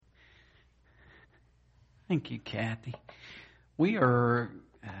Thank you, Kathy. We are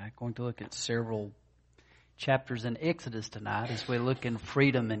going to look at several chapters in Exodus tonight as we look in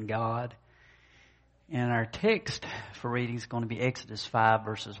freedom in God. And our text for reading is going to be Exodus 5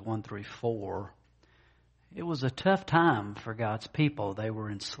 verses 1 through 4. It was a tough time for God's people. They were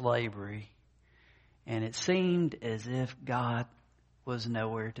in slavery. And it seemed as if God was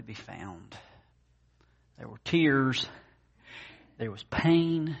nowhere to be found. There were tears. There was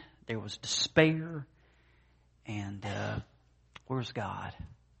pain. There was despair. And where's God?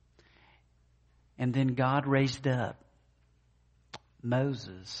 And then God raised up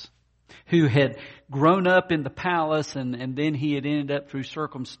Moses, who had grown up in the palace, and then he had ended up through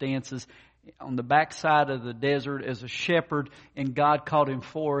circumstances on the backside of the desert as a shepherd, and God called him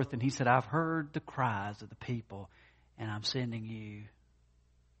forth, and he said, I've heard the cries of the people, and I'm sending you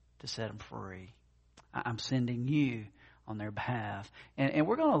to set them free. I'm sending you on their behalf. And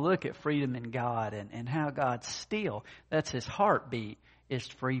we're going to look at freedom in God and how God still, that's his heartbeat, is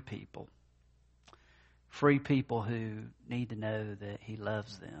to free people. Free people who need to know that he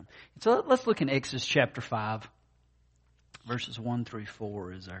loves them. So let's look in Exodus chapter 5, verses 1 through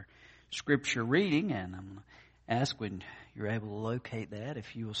 4 is our scripture reading. And I'm going to ask when you're able to locate that,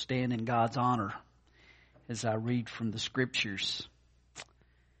 if you will stand in God's honor as I read from the scriptures.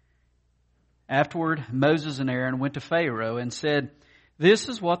 Afterward, Moses and Aaron went to Pharaoh and said, This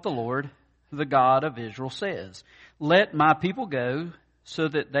is what the Lord, the God of Israel, says. Let my people go so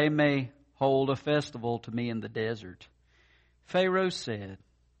that they may hold a festival to me in the desert. Pharaoh said,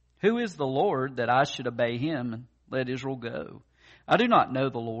 Who is the Lord that I should obey him and let Israel go? I do not know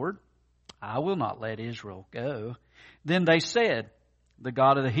the Lord. I will not let Israel go. Then they said, The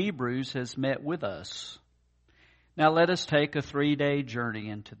God of the Hebrews has met with us. Now let us take a 3-day journey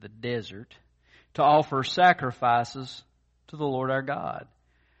into the desert to offer sacrifices to the Lord our God.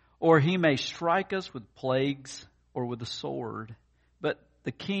 Or he may strike us with plagues or with a sword. But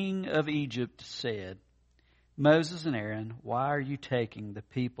the king of Egypt said, Moses and Aaron, why are you taking the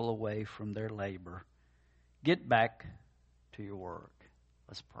people away from their labor? Get back to your work.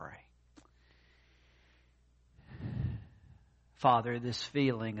 Let's pray. Father, this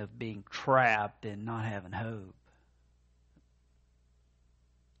feeling of being trapped and not having hope,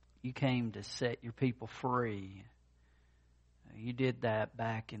 you came to set your people free. You did that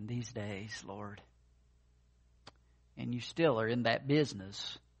back in these days, Lord. And you still are in that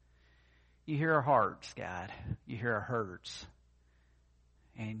business. You hear our hearts, God. You hear our hurts.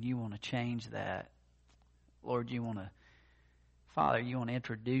 And you want to change that. Lord, you want to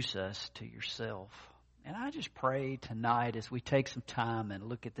introduce us to yourself. And I just pray tonight as we take some time and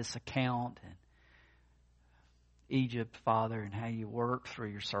look at this account and Egypt, Father, and how you work through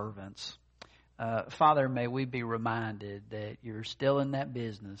your servants. Father, may we be reminded that you're still in that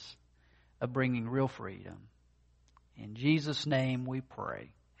business of bringing real freedom. In Jesus' name we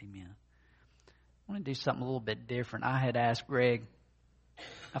pray. Amen. I want to do something a little bit different. I had asked Greg,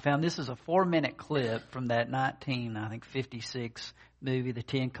 I found this is a 4-minute clip from that 1956 movie, The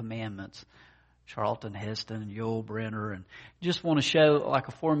Ten Commandments. Charlton Heston and Yul Brynner. And just want to show like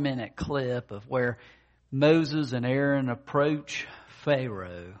a 4-minute clip of where Moses and Aaron approach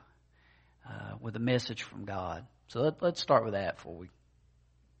Pharaoh with a message from God. So let's start with that before we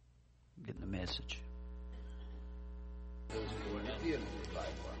get the message.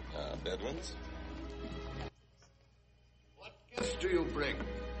 Bedouins? What gifts do you bring?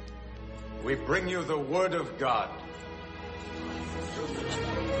 We bring you the word of God.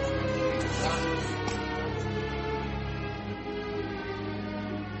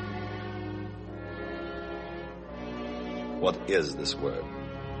 What is this word?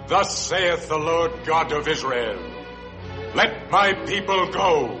 Thus saith the Lord God of Israel, Let my people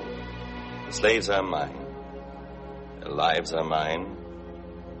go. The slaves are mine. Their lives are mine.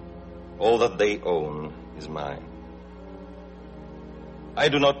 All that they own is mine. I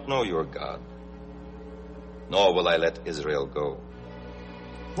do not know your God, nor will I let Israel go.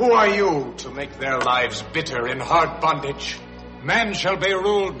 Who are you to make their lives bitter in hard bondage? Man shall be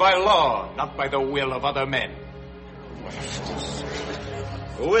ruled by law, not by the will of other men.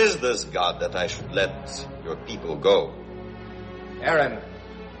 Who is this God that I should let your people go? Aaron,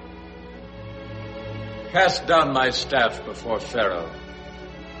 cast down my staff before Pharaoh,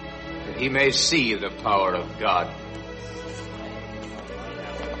 that he may see the power of God.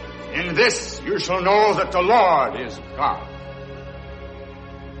 In this you shall know that the Lord is God.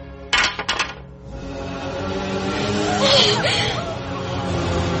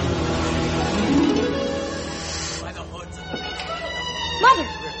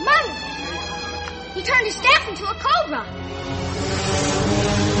 Mother! He turned his staff into a cobra.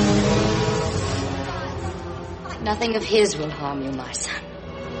 Nothing of his will harm you, my son.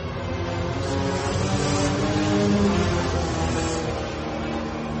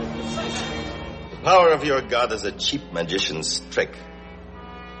 The power of your God is a cheap magician's trick.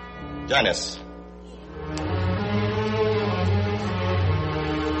 Join us.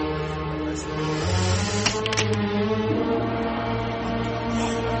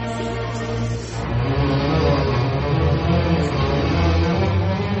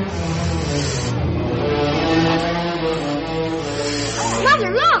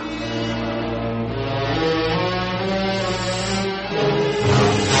 Mother, look!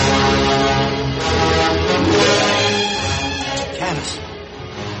 Janice,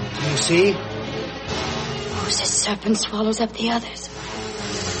 do you see? Moses' serpent swallows up the others.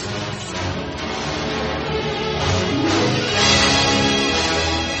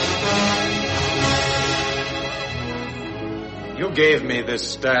 You gave me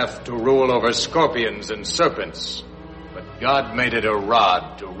this staff to rule over scorpions and serpents, but God made it a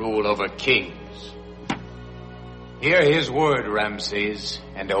rod to rule over kings. Hear his word, Ramses,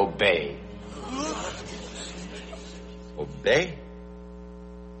 and obey. Obey?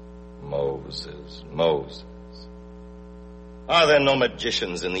 Moses. Are there no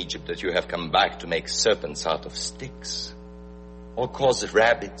magicians in Egypt that you have come back to make serpents out of sticks? Or cause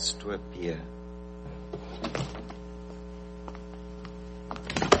rabbits to appear?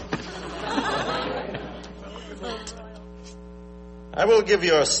 I will give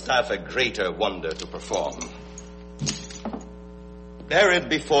your staff a greater wonder to perform. Bear it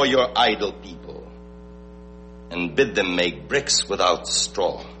before your idle people and bid them make bricks without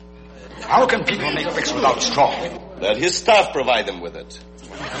straw. How can people make bricks without straw? Let his staff provide them with it.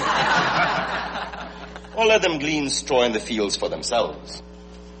 Or let them glean straw in the fields for themselves.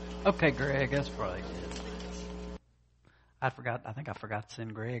 Okay, Greg, that's probably good. I think I forgot to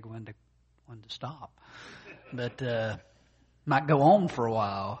send Greg when to stop. But might go on for a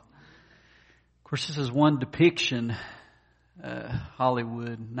while. Of course, this is one depiction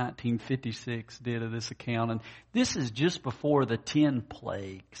Hollywood 1956 did of this account. And this is just before the 10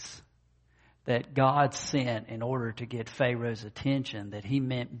 plagues that God sent in order to get Pharaoh's attention, that he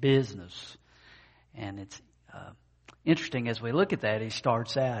meant business. And it's interesting as we look at that, he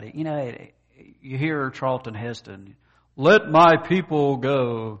starts out, you hear Charlton Heston, let my people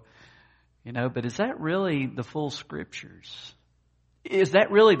go. But is that really the full scriptures? Is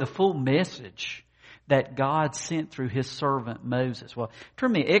that really the full message that God sent through his servant Moses? Well,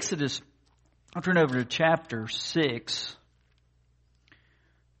 turn me Exodus, I'll turn over to chapter 6.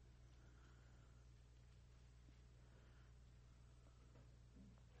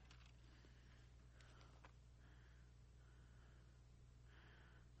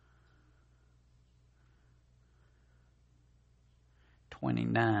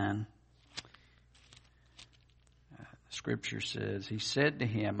 Scripture says, he said to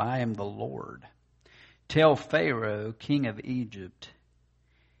him, I am the Lord. Tell Pharaoh, king of Egypt,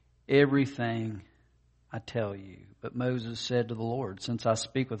 everything I tell you. But Moses said to the Lord, since I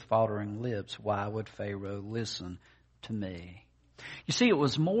speak with faltering lips, why would Pharaoh listen to me? You see,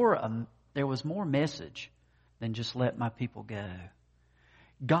 there was more message than just let my people go.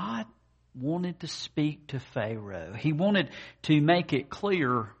 God wanted to speak to Pharaoh. He wanted to make it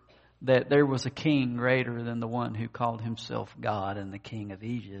clear that there was a king greater than the one who called himself God and the king of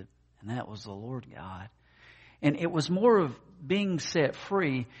Egypt, and that was the Lord God. And it was more of being set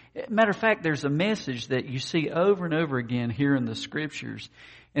free. Matter of fact, there's a message that you see over and over again here in the scriptures.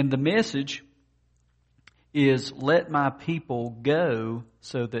 And the message is, let my people go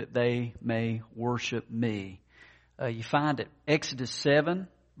so that they may worship me. You find it Exodus 7,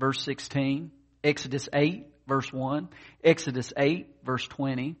 verse 16, Exodus 8, verse 1, Exodus 8, verse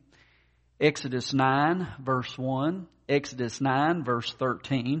 20, Exodus 9, verse 1, Exodus 9, verse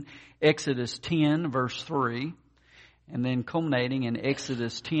 13, Exodus 10, verse 3, and then culminating in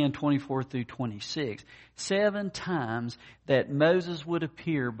Exodus 10, 24 through 26. 7 times that Moses would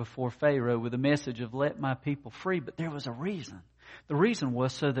appear before Pharaoh with a message of let my people free, but there was a reason. The reason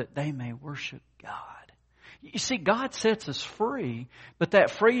was so that they may worship God. You see, God sets us free, but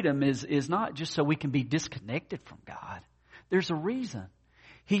that freedom is not just so we can be disconnected from God. There's a reason.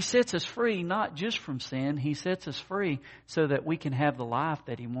 He sets us free not just from sin. He sets us free so that we can have the life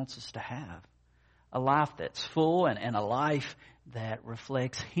that he wants us to have. A life that's full and a life that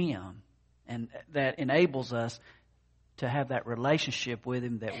reflects him and that enables us to have that relationship with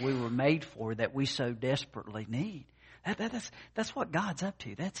him that we were made for, that we so desperately need. That's what God's up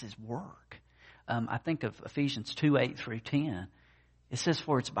to. That's his work. I think of Ephesians 2, 8 through 10. It says,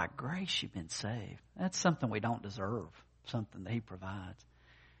 for it's by grace you've been saved. That's something we don't deserve, something that he provides.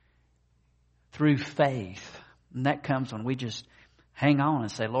 Through faith. And that comes when we just hang on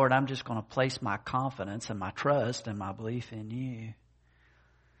and say, Lord, I'm just going to place my confidence and my trust and my belief in you.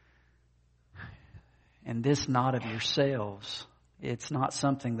 And this not of yourselves. It's not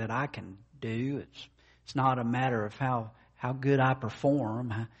something that I can do. It's not a matter of how good I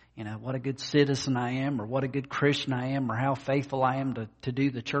perform, what a good citizen I am, or what a good Christian I am, or how faithful I am to do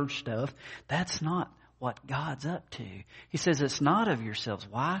the church stuff. That's not what God's up to. He says it's not of yourselves.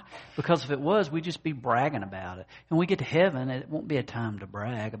 Why? Because if it was, we'd just be bragging about it. And when we get to heaven, it won't be a time to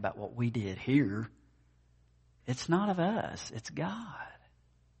brag about what we did here. It's not of us. It's God.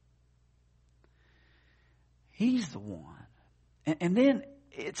 He's the one. And then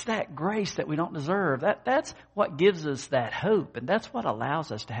it's that grace that we don't deserve. That's what gives us that hope. And that's what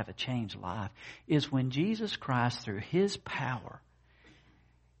allows us to have a changed life, is when Jesus Christ, through His power,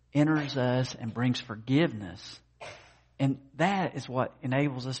 enters us and brings forgiveness. And that is what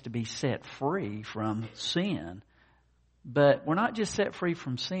enables us to be set free from sin. But we're not just set free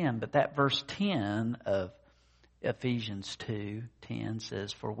from sin, but that verse 10 of Ephesians 2:10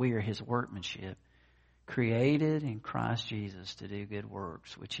 says, "For we are His workmanship, created in Christ Jesus to do good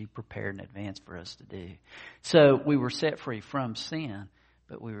works, which He prepared in advance for us to do." So we were set free from sin,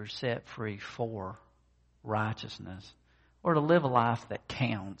 but we were set free for righteousness, or to live a life that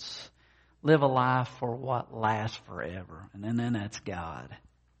counts. Live a life for what lasts forever. And then that's God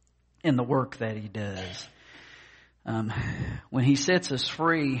and the work that He does. When He sets us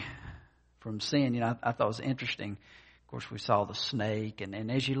free from sin, I thought it was interesting. Of course, we saw the snake.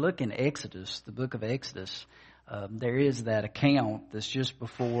 And as you look in Exodus, the book of Exodus, there is that account that's just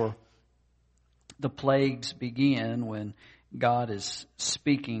before the plagues begin, when God is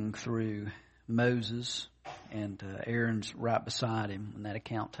speaking through Moses, and Aaron's right beside him when that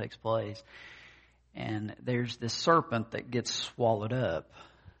account takes place. And there's this serpent that gets swallowed up.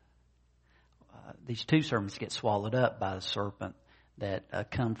 These two serpents get swallowed up by the serpent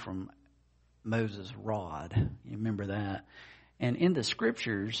that come from Moses' rod. You remember that? And in the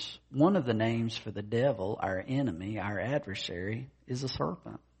scriptures, one of the names for the devil, our enemy, our adversary, is a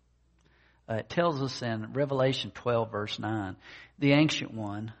serpent. It tells us in Revelation 12, verse 9, the ancient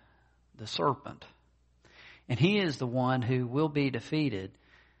one, the serpent. And he is the one who will be defeated.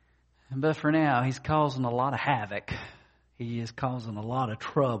 But for now, he's causing a lot of havoc. He is causing a lot of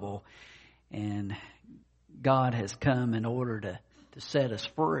trouble. And God has come in order to set us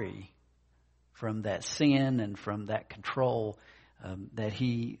free from that sin and from that control that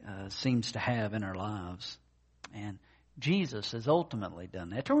He seems to have in our lives. And Jesus has ultimately done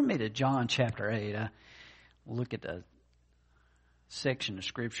that. Turn with me to John chapter 8. We'll look at the section of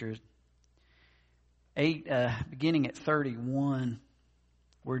Scripture 8, beginning at 31,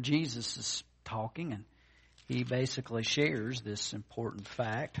 where Jesus is talking, and He basically shares this important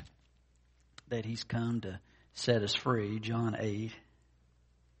fact that He's come to set us free. John 8.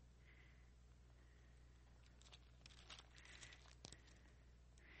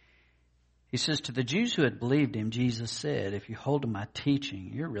 He says, "To the Jews who had believed Him, Jesus said, 'If you hold to my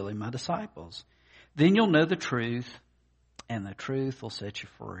teaching, you're really my disciples. Then you'll know the truth, and the truth will set you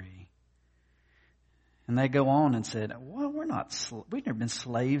free.' And they go on and said, 'Well, we've never been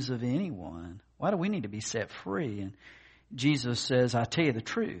slaves of anyone. Why do we need to be set free?' And Jesus says, 'I tell you the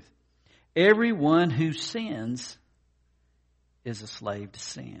truth. Everyone who sins is a slave to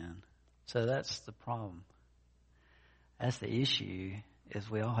sin.'" So that's the problem. That's the issue, is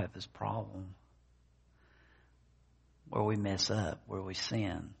we all have this problem where we mess up, where we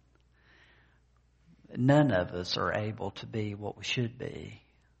sin. None of us are able to be what we should be.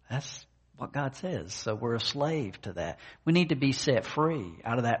 That's what God says. So we're a slave to that. We need to be set free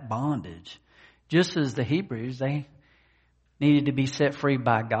out of that bondage. Just as the Hebrews, they needed to be set free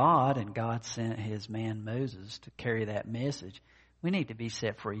by God, and God sent His man Moses to carry that message. We need to be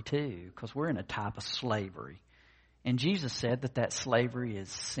set free too, because we're in a type of slavery. And Jesus said that slavery is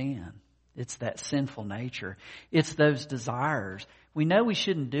sin. It's that sinful nature. It's those desires. We know we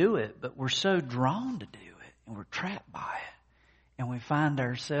shouldn't do it, but we're so drawn to do it, and we're trapped by it. And we find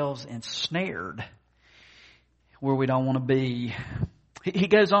ourselves ensnared where we don't want to be. He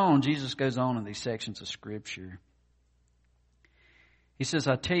goes on, Jesus goes on in these sections of Scripture. He says,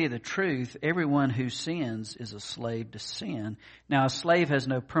 "I tell you the truth, everyone who sins is a slave to sin. Now a slave has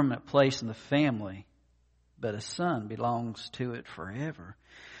no permanent place in the family, but a son belongs to it forever."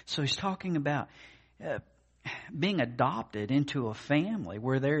 So He's talking about being adopted into a family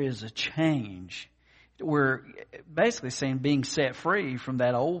where there is a change. We're basically saying being set free from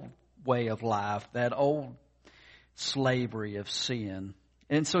that old way of life, that old slavery of sin.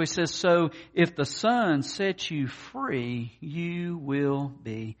 And so He says, "So if the Son sets you free, you will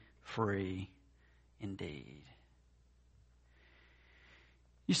be free indeed."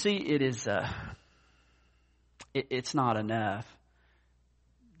 You see, it's not enough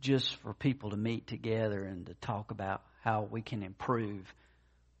just for people to meet together and to talk about how we can improve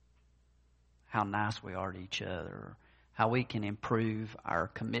how nice we are to each other, or how we can improve our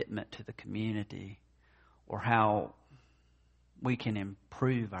commitment to the community, or how we can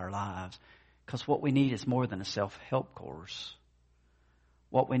improve our lives. Because what we need is more than a self-help course.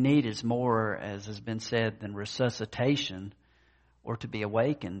 What we need is more, as has been said, than resuscitation or to be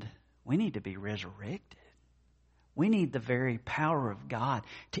awakened. We need to be resurrected. We need the very power of God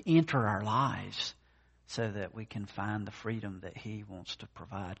to enter our lives so that we can find the freedom that He wants to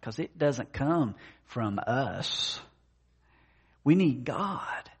provide. Because it doesn't come from us. We need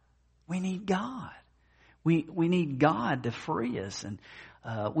God. We need God. We need God to free us. And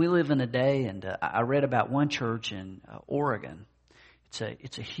we live in a day, and I read about one church in Oregon.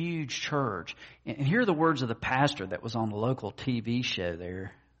 It's a huge church. And here are the words of the pastor that was on the local TV show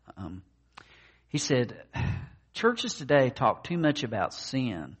there. He said, churches today talk too much about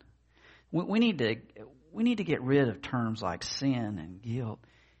sin. We need to get rid of terms like sin and guilt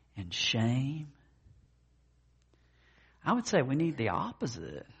and shame. I would say we need the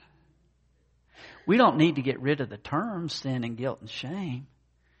opposite. We don't need to get rid of the terms sin and guilt and shame.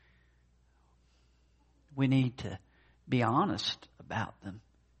 We need to be honest about them.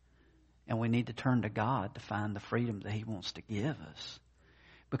 And we need to turn to God to find the freedom that He wants to give us.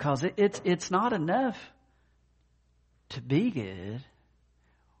 Because it's not enough to be good.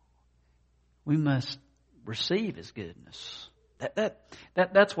 We must receive His goodness.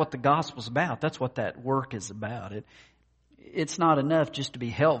 That's what the gospel's about. That's what that work is about. It's not enough just to be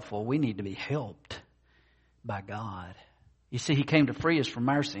helpful. We need to be helped by God. You see, He came to free us from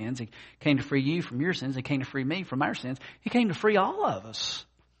our sins. He came to free you from your sins. He came to free me from our sins. He came to free all of us.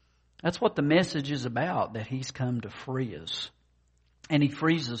 That's what the message is about, that He's come to free us. And He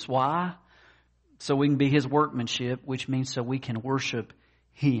frees us. Why? So we can be His workmanship, which means so we can worship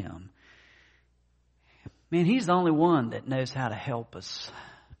Him. Man, He's the only one that knows how to help us.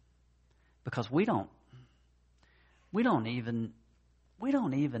 Because we don't even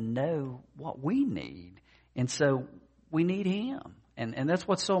know what we need. And so we need Him. And that's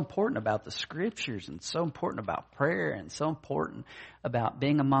what's so important about the Scriptures, and so important about prayer, and so important about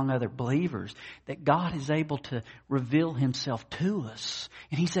being among other believers, that God is able to reveal Himself to us.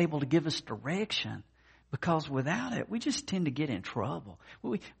 And He's able to give us direction. Because without it, we just tend to get in trouble.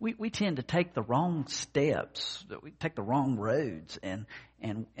 We tend to take the wrong steps, we take the wrong roads, and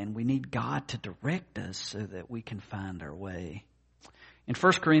we need God to direct us so that we can find our way. In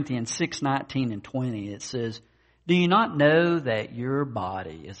 1 Corinthians 6:19 and 20, it says, "Do you not know that your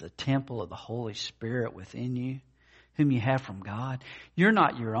body is a temple of the Holy Spirit within you, whom you have from God? You're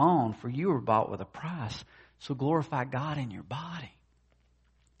not your own, for you were bought with a price. So glorify God in your body."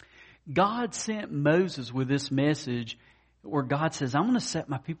 God sent Moses with this message where God says, I'm going to set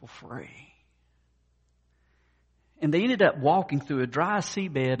my people free. And they ended up walking through a dry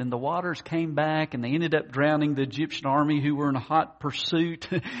seabed, and the waters came back, and they ended up drowning the Egyptian army who were in a hot pursuit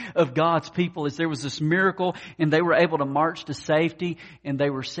of God's people as there was this miracle, and they were able to march to safety, and they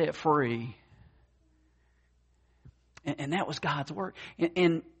were set free. And that was God's work.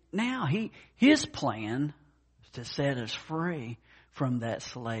 And now His plan to set us free from that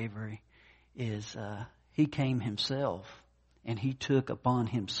slavery is He came Himself, and He took upon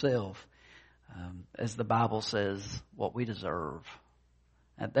Himself, as the Bible says, what we deserve.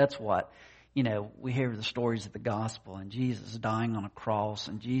 And that's what, we hear the stories of the gospel, and Jesus dying on a cross,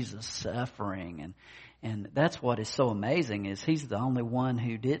 and Jesus suffering, and that's what is so amazing, is He's the only one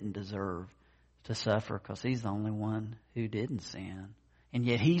who didn't deserve to suffer, because He's the only one who didn't sin. And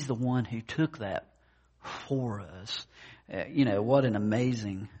yet He's the one who took that for us. What an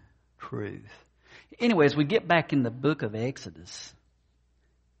amazing truth. Anyways, we get back in the book of Exodus.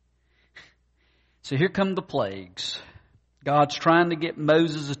 So here come the plagues. God's trying to get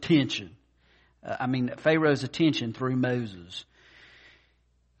Moses' attention. Pharaoh's attention through Moses.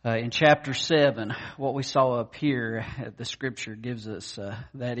 In chapter 7, what we saw up here, the Scripture gives us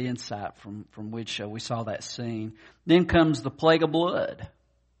that insight from which we saw that scene. Then comes the plague of blood,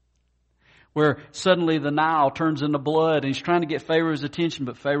 where suddenly the Nile turns into blood, and he's trying to get Pharaoh's attention,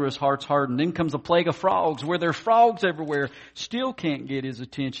 but Pharaoh's heart's hardened. Then comes a plague of frogs, where there are frogs everywhere, still can't get his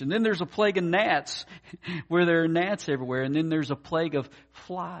attention. Then there's a plague of gnats, where there are gnats everywhere. And then there's a plague of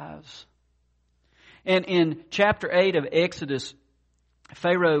flies. And in chapter 8 of Exodus,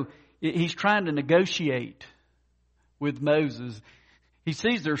 Pharaoh, he's trying to negotiate with Moses. He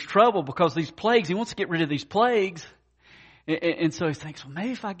sees there's trouble because these plagues, he wants to get rid of these plagues. And so he thinks, well,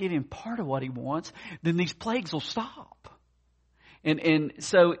 maybe if I give him part of what he wants, then these plagues will stop. And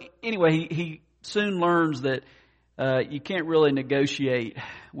so anyway, he soon learns that you can't really negotiate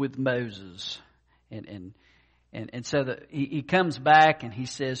with Moses. And so he comes back and he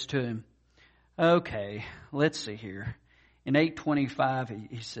says to him, okay, let's see here. In 8:25,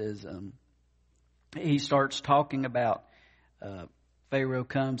 he says, he starts talking about, Pharaoh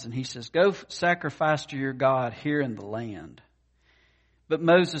comes and he says, go sacrifice to your God here in the land. But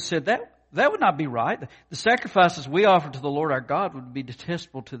Moses said, that would not be right. The sacrifices we offer to the Lord our God would be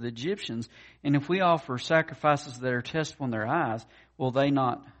detestable to the Egyptians. And if we offer sacrifices that are detestable in their eyes, will they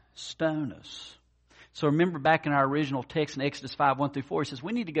not stone us? So remember back in our original text in Exodus 5:1-4, it says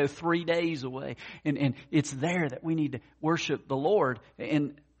we need to go 3 days away. And it's there that we need to worship the Lord.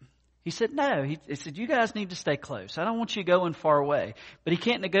 And he said, no. He said, you guys need to stay close. I don't want you going far away. But he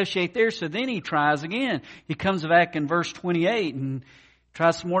can't negotiate there, so then he tries again. He comes back in verse 28 and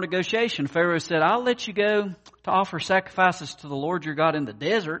tries some more negotiation. Pharaoh said, I'll let you go to offer sacrifices to the Lord your God in the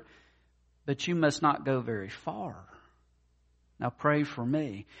desert, but you must not go very far. Now pray for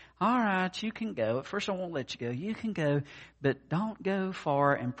me. All right, you can go. At first I won't let you go. You can go, but don't go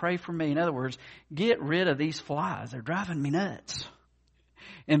far and pray for me. In other words, get rid of these flies. They're driving me nuts.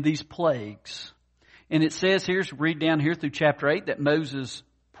 And these plagues. And it says here, read down here through chapter 8, that Moses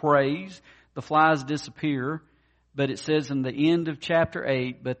prays. The flies disappear. But it says in the end of chapter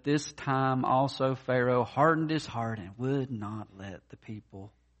 8, but this time also Pharaoh hardened his heart and would not let the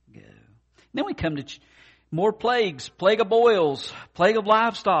people go. Then we come to more plagues. Plague of boils, plague of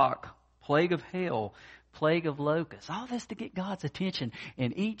livestock, plague of hail, plague of locusts. All this to get God's attention.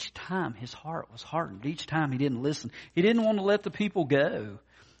 And each time his heart was hardened. Each time he didn't listen. He didn't want to let the people go.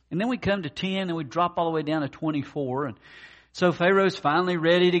 And then we come to 10 and we drop all the way down to 24. And so Pharaoh's finally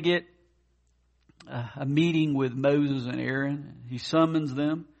ready to get a meeting with Moses and Aaron. He summons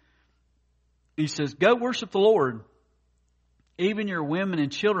them. He says, go worship the Lord. Even your women and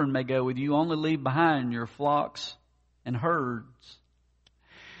children may go with you. Only leave behind your flocks and herds.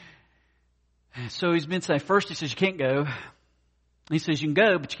 So he's been saying, first he says you can't go. He says you can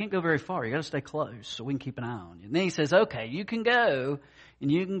go, but you can't go very far. You got to stay close so we can keep an eye on you. And then he says, okay, you can go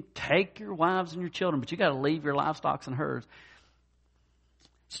and you can take your wives and your children, but you got to leave your livestock and herds.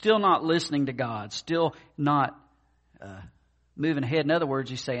 Still not listening to God. Still not moving ahead. In other words,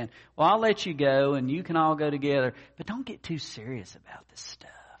 he's saying, well, I'll let you go and you can all go together, but don't get too serious about this stuff.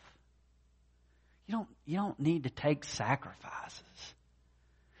 You don't need to take sacrifices.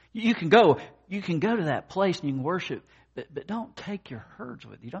 You can go to that place and you can worship, but don't take your herds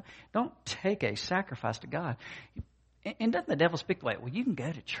with you. Don't take a sacrifice to God. And doesn't the devil speak the way? Well, you can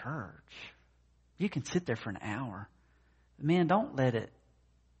go to church. You can sit there for an hour. But man, don't let it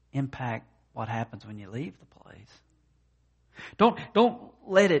impact what happens when you leave the place. Don't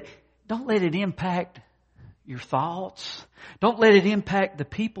let it impact your thoughts. Don't let it impact the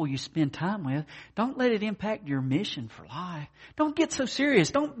people you spend time with. Don't let it impact your mission for life. Don't get so serious.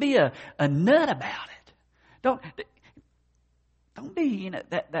 Don't be a nut about it. Don't be,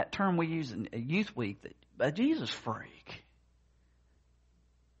 that term we use in Youth Week, a Jesus freak.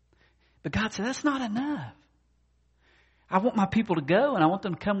 But God said, that's not enough. I want my people to go and I want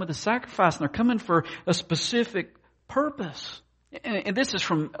them to come with a sacrifice, and they're coming for a specific purpose. And this is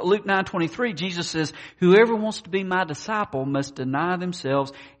from Luke 9:23. Jesus says, whoever wants to be my disciple must deny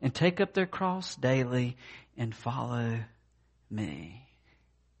themselves and take up their cross daily and follow me.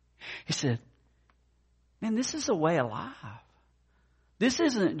 He said, man, this is a way of life. This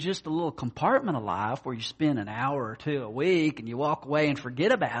isn't just a little compartment of life where you spend an hour or two a week and you walk away and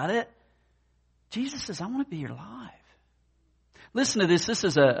forget about it. Jesus says, I want to be your life. Listen to this. This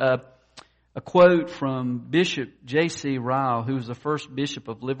is a quote from Bishop J.C. Ryle, who was the first bishop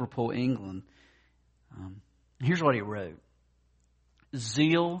of Liverpool, England. Here's what he wrote.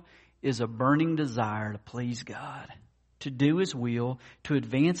 Zeal is a burning desire to please God, to do His will, to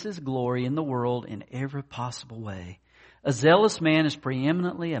advance His glory in the world in every possible way. A zealous man is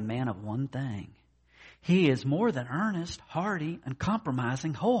preeminently a man of one thing. He is more than earnest, hearty,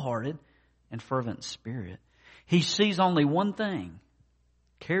 uncompromising, wholehearted, and fervent in spirit. He sees only one thing,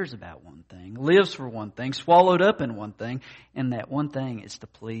 cares about one thing, lives for one thing, swallowed up in one thing, and that one thing is to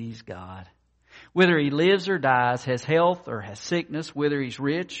please God. Whether he lives or dies, has health or has sickness, whether he's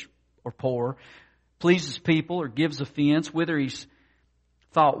rich or poor, pleases people or gives offense, whether he's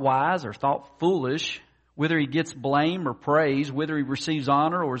thought wise or thought foolish, whether he gets blame or praise, whether he receives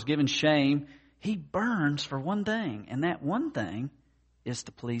honor or is given shame, he burns for one thing, and that one thing is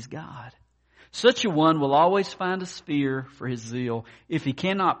to please God. Such a one will always find a sphere for his zeal. If he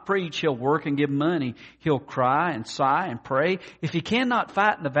cannot preach, he'll work and give money. He'll cry and sigh and pray. If he cannot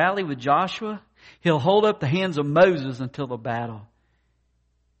fight in the valley with Joshua, he'll hold up the hands of Moses until the battle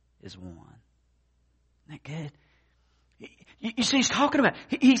is one. Isn't that good? You see, he's talking about,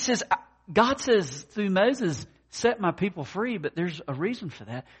 he says, God says through Moses, set my people free, but there's a reason for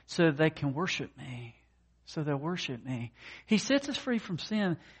that, so they can worship me. So they'll worship me. He sets us free from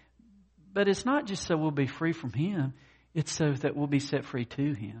sin, but it's not just so we'll be free from Him, it's so that we'll be set free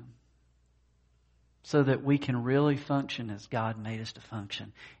to Him. So that we can really function as God made us to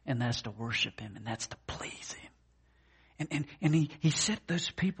function. And that's to worship Him, and that's to please Him. And he set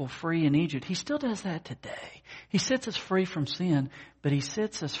those people free in Egypt. He still does that today. He sets us free from sin, but He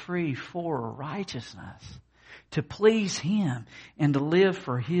sets us free for righteousness, to please Him and to live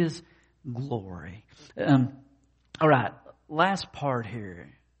for His glory. All right, last part here.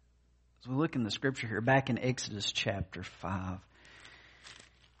 As we look in the Scripture here, back in Exodus chapter 5,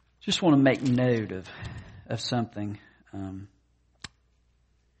 just want to make note of something.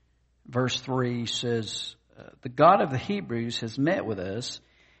 Verse 3 says, the God of the Hebrews has met with us.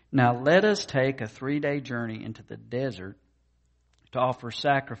 Now let us take a 3-day journey into the desert to offer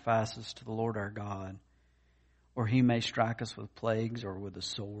sacrifices to the Lord our God, or He may strike us with plagues or with a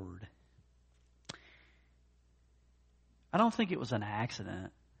sword. I don't think it was an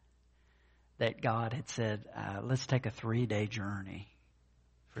accident that God had said, let's take a 3-day journey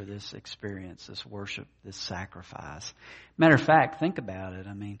for this experience, this worship, this sacrifice. Matter of fact, think about it.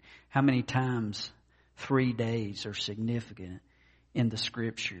 I mean, how many times 3 days are significant in the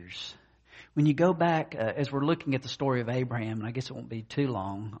Scriptures? When you go back, as we're looking at the story of Abraham, and I guess it won't be too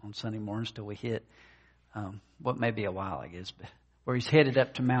long on Sunday mornings till we hit, what may be a while, I guess, but where he's headed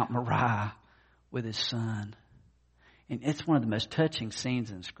up to Mount Moriah with his son. And it's one of the most touching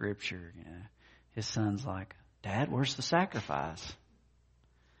scenes in Scripture. You know, his son's like, Dad, where's the sacrifice?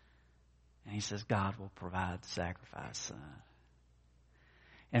 And he says, God will provide the sacrifice, son.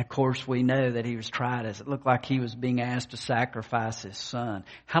 And of course, we know that he was tried as it looked like he was being asked to sacrifice his son.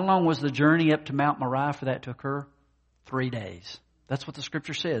 How long was the journey up to Mount Moriah for that to occur? 3 days. That's what the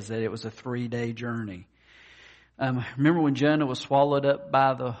Scripture says, that it was a 3-day journey. Remember when Jonah was swallowed up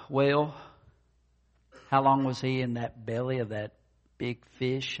by the whale? How long was he in that belly of that big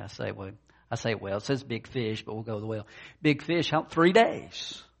fish? I say whale. It says big fish, but we'll go with the whale. Big fish, 3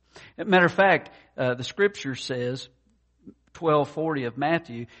 days. As a matter of fact, the Scripture says, 12:40 of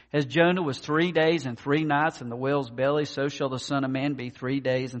Matthew, as Jonah was 3 days and 3 nights in the whale's belly, so shall the Son of Man be 3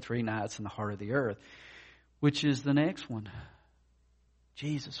 days and 3 nights in the heart of the earth. Which is the next one.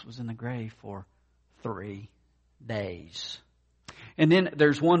 Jesus was in the grave for 3 days. And then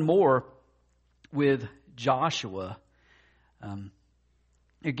there's one more with Joshua.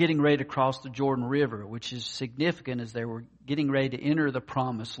 They're getting ready to cross the Jordan River, which is significant as they were getting ready to enter the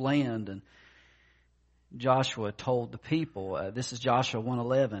promised land. And Joshua told the people, this is Joshua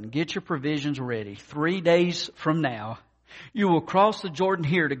 1:11, get your provisions ready. 3 days from now, you will cross the Jordan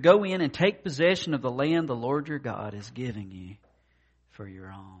here to go in and take possession of the land the Lord your God is giving you for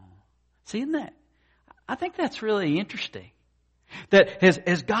your own. See, isn't that? I think that's really interesting. That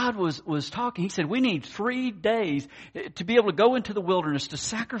as God was talking, He said, we need 3 days to be able to go into the wilderness, to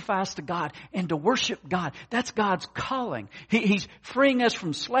sacrifice to God and to worship God. That's God's calling. He's freeing us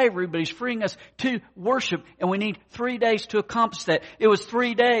from slavery, but He's freeing us to worship, and we need 3 days to accomplish that. It was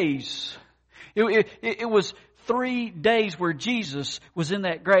 3 days. It was 3 days where Jesus was in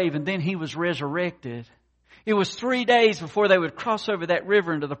that grave, and then He was resurrected. It was 3 days before they would cross over that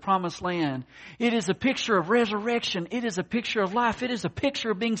river into the promised land. It is a picture of resurrection. It is a picture of life. It is a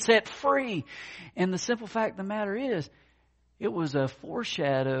picture of being set free. And the simple fact of the matter is, it was a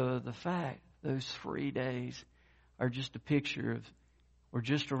foreshadow of the fact those 3 days are just a picture of, we're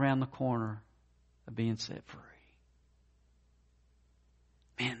just around the corner of being set free.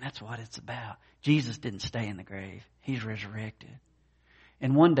 Man, that's what it's about. Jesus didn't stay in the grave. He's resurrected.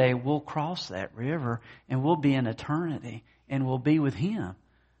 And one day we'll cross that river and we'll be in eternity and we'll be with Him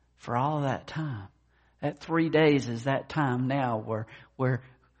for all of that time. That 3 days is that time now where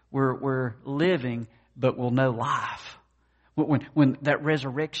we're living but we'll know life. When that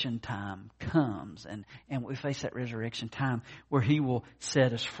resurrection time comes and we face that resurrection time where He will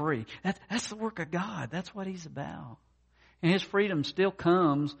set us free. That's the work of God. That's what He's about. And His freedom still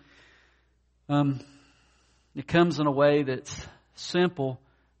comes. It comes in a way that's simple,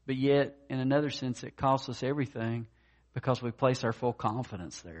 but yet in another sense it costs us everything because we place our full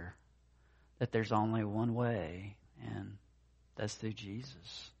confidence there that there's only one way, and that's through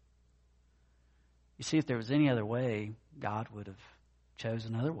Jesus. You see, if there was any other way, God would have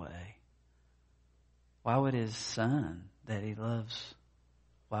chosen another way. Why would His Son that He loves,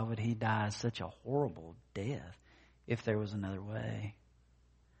 why would He die such a horrible death if there was another way?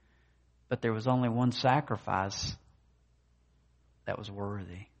 But there was only one sacrifice that was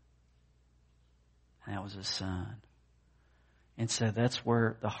worthy. and that was His Son. And so that's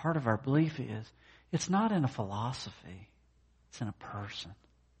where the heart of our belief is. It's not in a philosophy. It's in a person.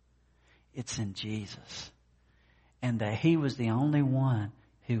 It's in Jesus. And that He was the only one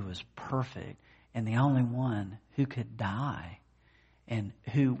who was perfect and the only one who could die and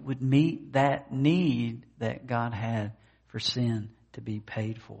who would meet that need that God had for sin to be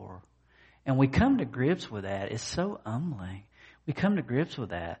paid for. And we come to grips with that. It's so humbling. We come to grips with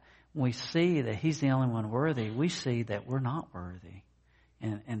that. When we see that He's the only one worthy, we see that we're not worthy.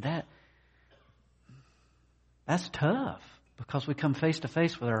 And that's tough because we come face to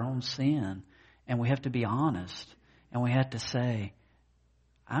face with our own sin and we have to be honest and we have to say,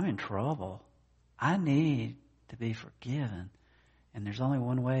 I'm in trouble. I need to be forgiven. And there's only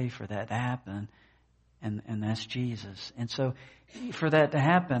one way for that to happen, and that's Jesus. And so for that to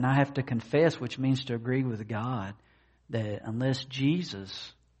happen, I have to confess, which means to agree with God, that unless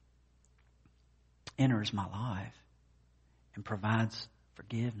Jesus enters my life and provides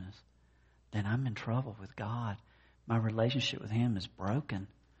forgiveness, then I'm in trouble with God. My relationship with Him is broken.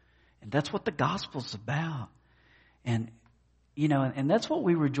 And that's what the gospel's about. And, and that's what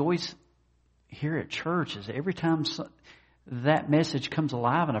we rejoice here at church, is every time that message comes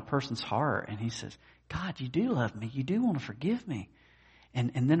alive in a person's heart and he says, God, you do love me. You do want to forgive me.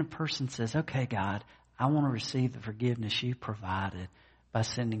 And then a person says, okay, God, I want to receive the forgiveness you provided by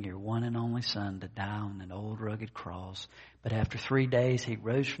sending your one and only Son to die on an old rugged cross. But after 3 days, He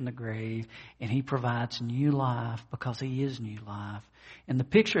rose from the grave and He provides new life because He is new life. And the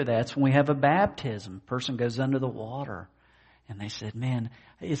picture of that's when we have a baptism. A person goes under the water and they said, man,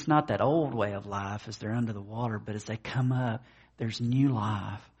 it's not that old way of life as they're under the water, but as they come up, there's new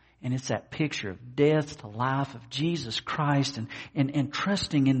life. And it's that picture of death to life of Jesus Christ and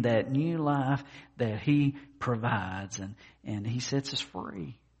trusting in that new life that He provides and He sets us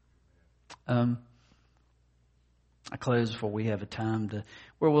free. I close before we have a time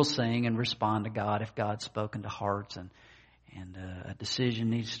where we'll sing and respond to God if God's spoken to hearts and a decision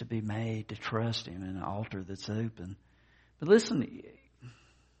needs to be made to trust Him in an altar that's open. But listen,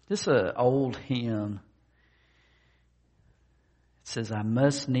 this is an old hymn. It says, I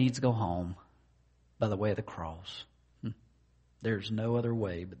must needs go home by the way of the cross. There's no other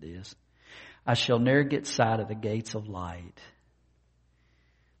way but this. I shall ne'er get sight of the gates of light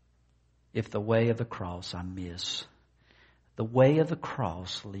if the way of the cross I miss. The way of the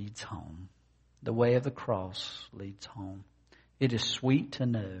cross leads home. The way of the cross leads home. It is sweet to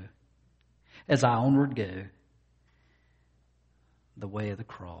know as I onward go, the way of the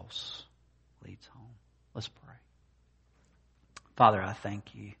cross leads home. Let's pray. Father, I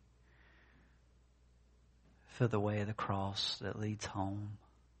thank You for the way of the cross that leads home.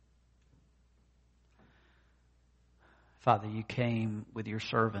 Father, You came with Your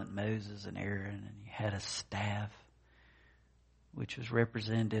servant Moses and Aaron, and You had a staff which was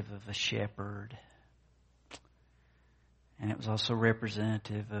representative of a shepherd. And it was also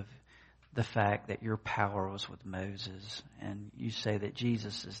representative of the fact that Your power was with Moses. And You say that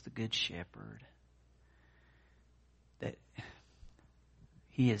Jesus is the good shepherd. That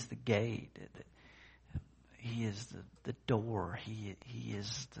He is the gate. That He is the door. He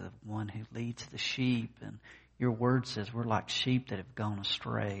is the one who leads the sheep. And Your word says we're like sheep that have gone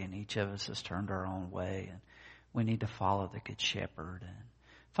astray, and each of us has turned our own way. And we need to follow the good shepherd. And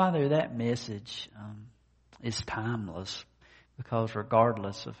Father, that message is timeless, because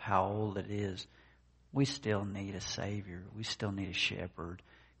regardless of how old it is, we still need a Savior. We still need a shepherd,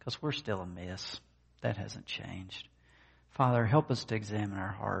 because we're still a mess. That hasn't changed. Father, help us to examine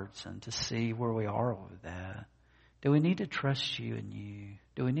our hearts and to see where we are with that. Do we need to trust You and You?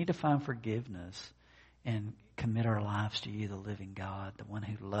 Do we need to find forgiveness and commit our lives to You, the living God, the one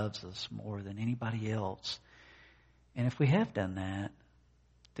who loves us more than anybody else? And if we have done that,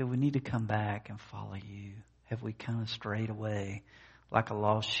 do we need to come back and follow You? Have we kind of strayed away like a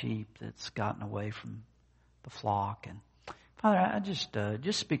lost sheep that's gotten away from the flock? And Father, I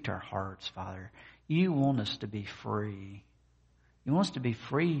just speak to our hearts, Father. You want us to be free. You want us to be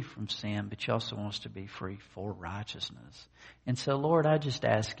free from sin, but You also want us to be free for righteousness. And so, Lord, I just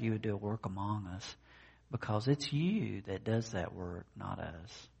ask You to do a work among us, because it's You that does that work, not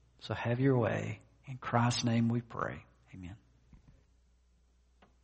us. So have Your way. In Christ's name we pray. Amen.